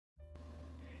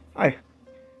Hi.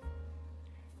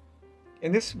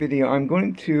 In this video, I'm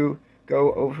going to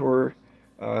go over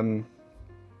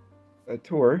a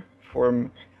tour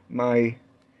from my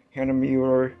Hannah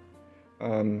Mueller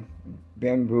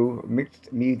bamboo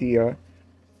mixed media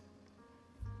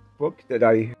book that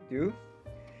I do.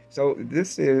 So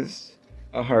this is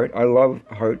a heart. I love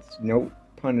hearts, no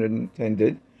pun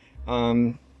intended.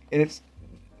 And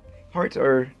hearts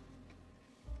are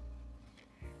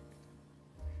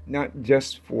not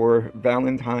just for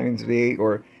Valentine's Day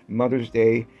or Mother's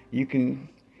Day. You can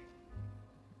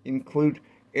include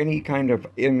any kind of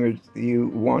image that you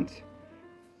want.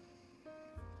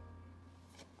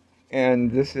 And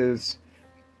this is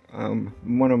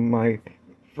one of my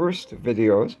first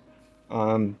videos.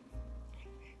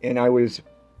 And I was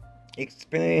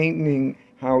explaining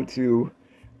how to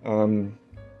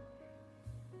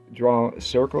draw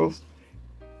circles.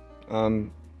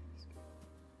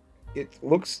 It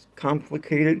looks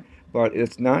complicated, but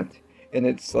it's not. And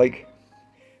it's like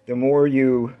the more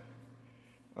you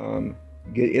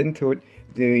get into it,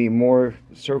 the more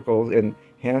circles and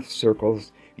half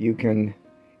circles you can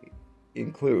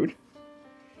include.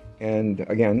 And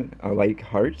again, I like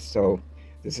hearts, so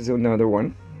this is another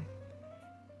one.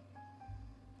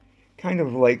 Kind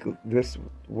of like this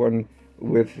one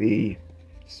with the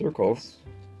circles,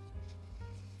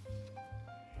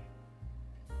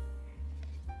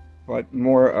 but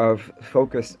more of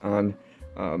focus on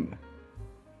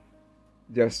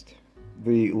just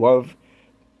the love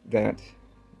that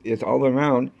is all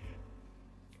around,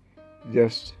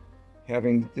 just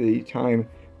having the time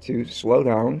to slow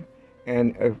down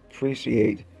and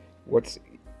appreciate what's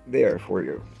there for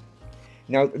you.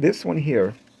 Now this one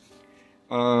here,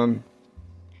 I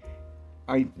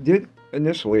did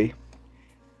initially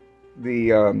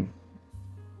the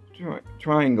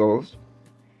triangles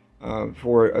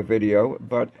for a video,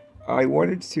 but I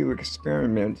wanted to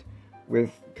experiment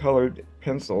with colored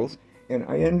pencils, and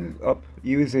I ended up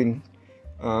using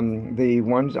the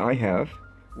ones I have,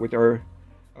 which are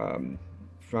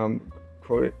from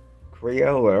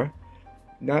Crayola.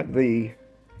 Not the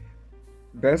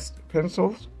best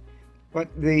pencils, but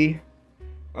the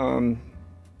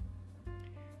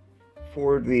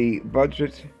for the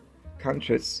budget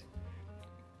conscious,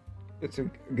 it's a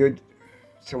good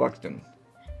selection.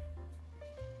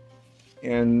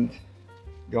 And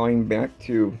going back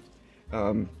to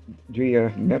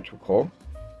geometrical,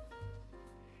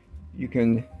 you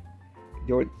can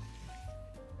do it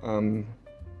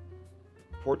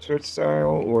portrait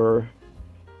style or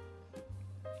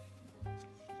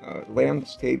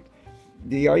landscape.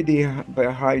 The idea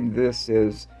behind this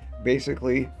is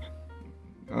basically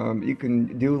you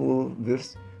can doodle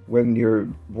this when you're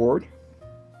bored.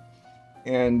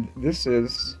 And this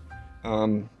is,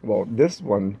 well, this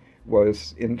one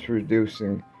was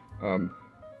introducing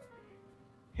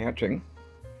hatching,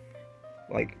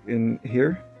 like in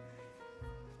here.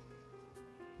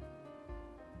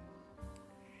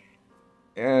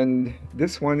 And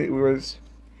this one, it was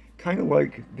kind of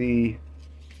like the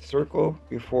circle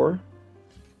before,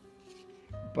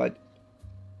 but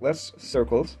less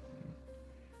circles.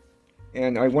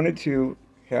 And I wanted to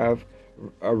have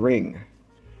a ring.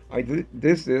 I did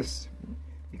this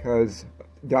because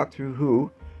Doctor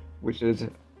Who, which is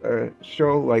a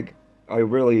show like I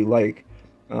really like,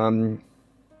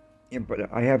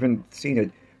 but I haven't seen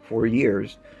it for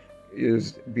years,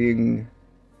 is being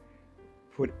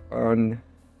put on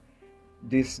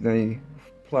Disney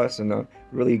Plus, and I'm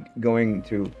really going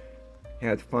to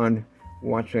have fun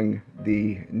watching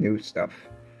the new stuff.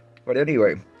 But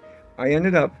anyway, I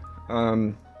ended up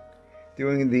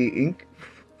doing the ink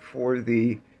for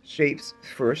the shapes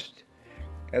first,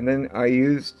 and then I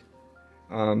used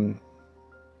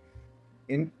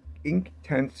ink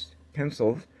tense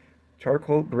pencils,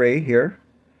 charcoal gray here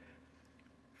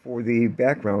for the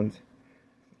background,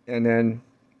 and then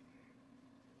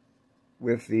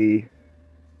with the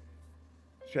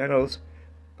shadows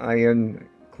I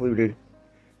included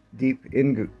deep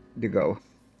indigo.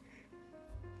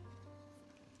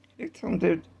 It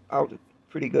turned out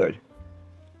pretty good.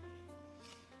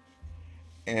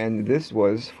 And this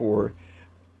was for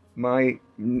my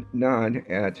nod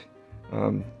at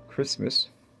Christmas.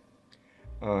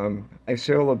 I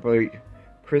celebrate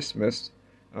Christmas,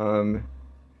 but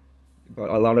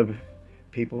a lot of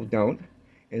people don't,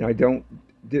 and I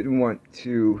didn't want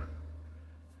to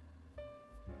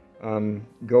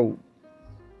go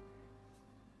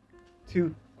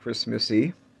too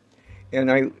Christmassy,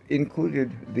 and I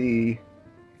included the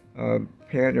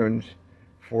patterns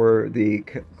for the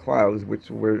clouds, which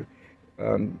were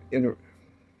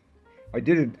I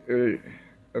did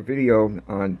a video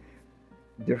on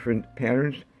different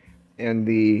patterns, and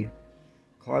the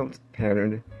cloud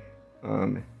pattern,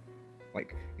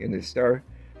 like in the star,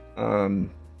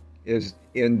 is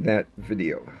in that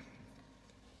video.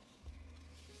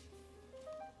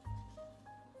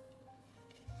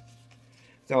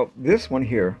 So this one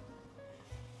here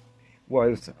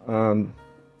was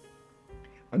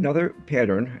another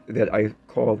pattern that I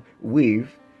called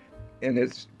weave, and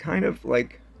it's kind of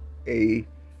like a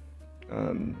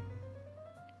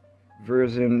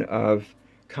version of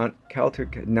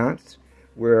Celtic knots,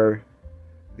 where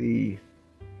the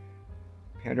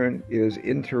pattern is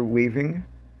interweaving.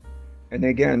 And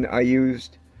again, I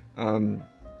used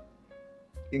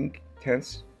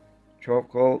intense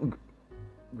charcoal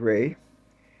gray,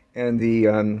 and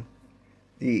the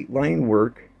line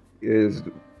work is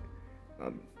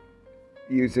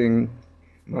using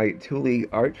my Doodle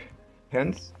art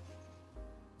pens.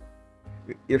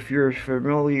 If you're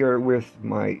familiar with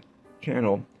my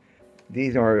channel,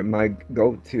 these are my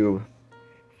go-to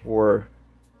for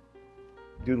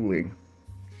doodling.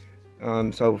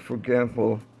 So for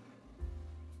example,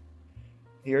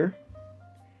 here,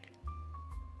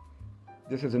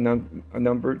 this is a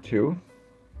number 2,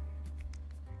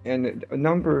 and a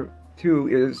number 2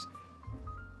 is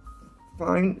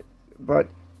fine, but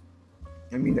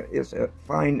I mean, it's a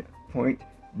fine point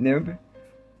nib,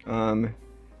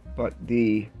 but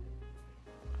the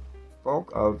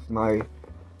bulk of my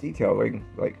detailing,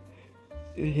 like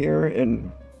here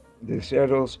in the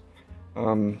shadows,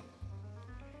 I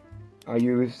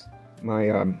use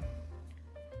my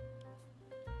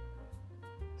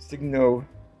Signo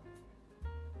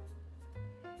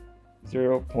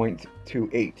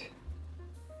 0.28,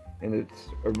 and it's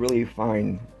a really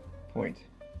fine point.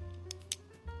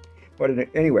 But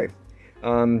anyway,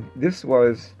 this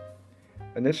was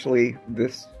initially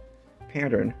this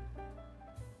pattern,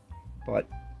 but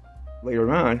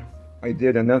later on I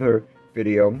did another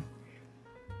video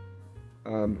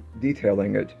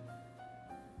detailing it.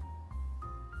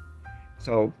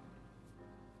 So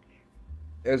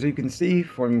as you can see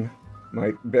from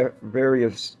my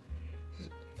various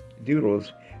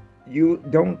doodles, you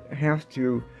don't have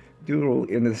to doodle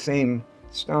in the same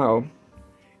style,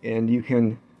 and you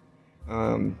can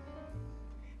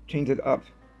change it up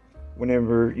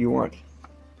whenever you want.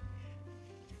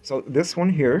 So this one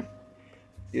here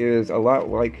is a lot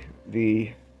like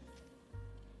the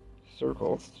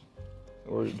circles,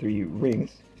 or the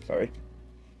rings, sorry.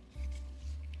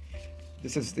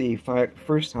 This is the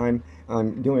first time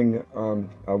I'm doing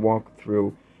a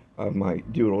walkthrough of my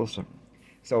doodles.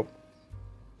 So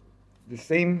the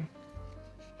same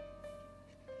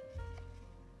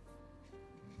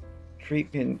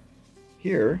treatment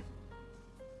here,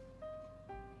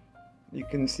 you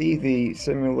can see the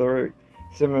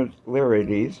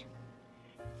similarities,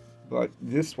 but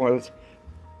this was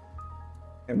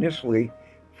initially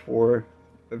for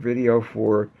a video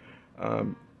for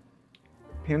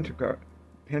pentagons,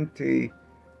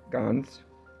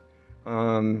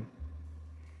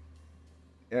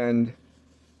 and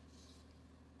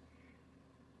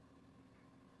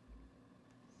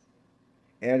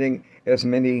adding as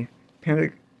many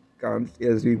pentagons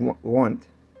as you want.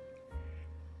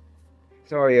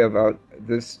 Sorry about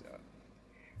this.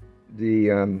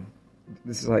 This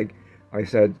is, like I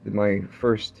said, my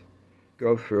first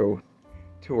go-through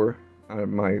tour of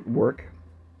my work.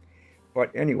 But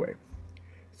anyway,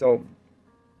 so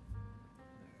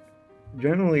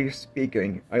generally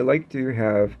speaking, I like to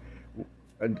have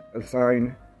a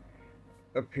sign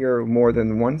appear more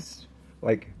than once,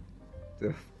 like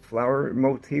the flower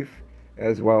motif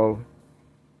as well,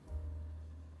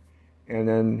 and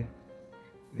then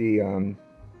the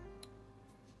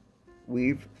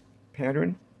weave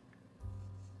pattern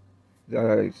that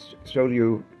I showed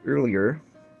you earlier.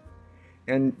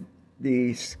 And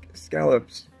the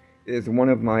scallops is one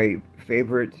of my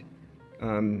favorite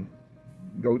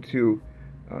go-to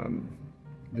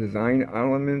design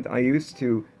element. I used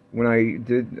to, when I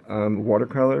did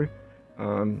watercolor,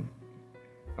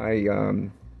 I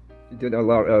did a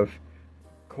lot of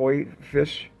koi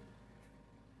fish,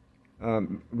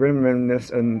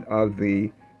 reminiscent of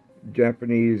the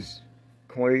Japanese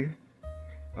koi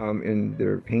in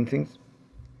their paintings.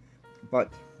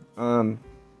 But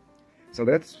so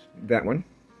that's that one.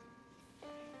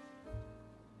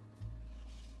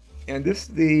 And this is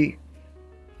the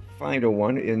final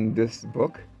one in this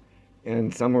book,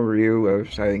 and some of you are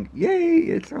saying, yay,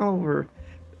 it's over.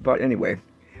 But anyway,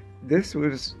 this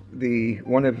was the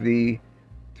one of the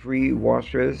 3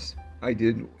 washes I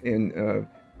did in a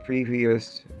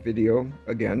previous video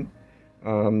again.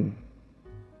 But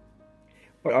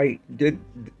I did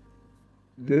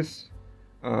this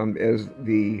as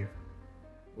the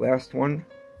last one,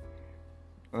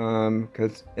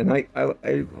 because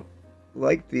I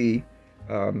like the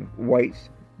white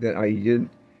that I did,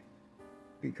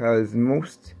 because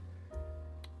most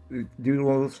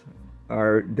doodles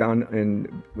are done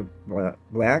in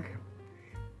black,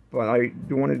 but I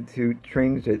wanted to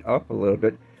change it up a little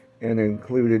bit and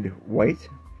included white,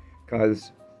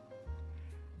 because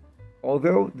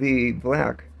although the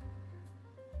black,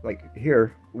 like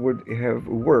here, would have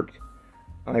worked,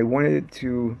 I wanted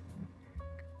to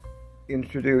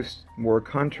introduce more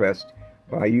contrast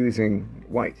by using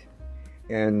white.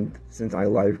 And since I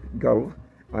like gold,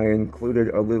 I included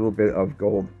a little bit of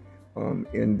gold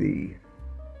in the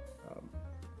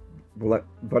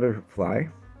butterfly.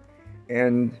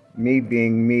 And me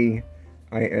being me,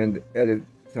 I added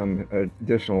some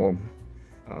additional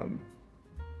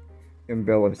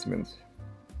embellishments.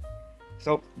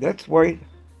 So that's what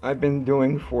I've been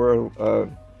doing for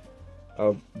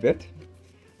a bit.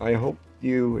 I hope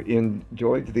you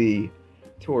enjoyed the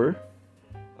tour,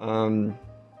 and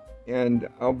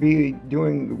I'll be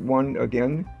doing one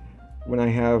again when I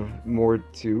have more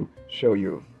to show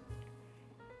you.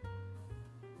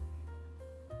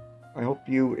 I hope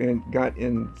you got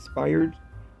inspired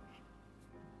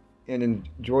and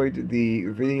enjoyed the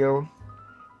video,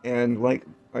 and like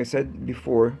I said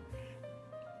before,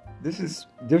 this is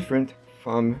different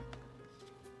from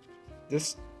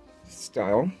this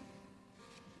style,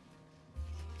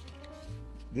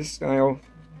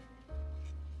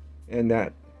 and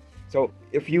that. So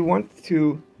if you want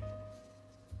to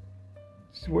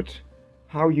switch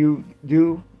how you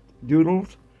do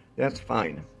doodles, that's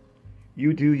fine.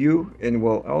 You do you, and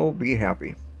we'll all be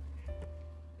happy.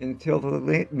 Until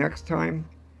the next time,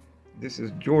 this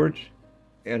is George,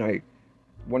 and I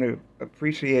want to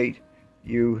appreciate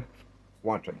you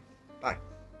watching. Bye.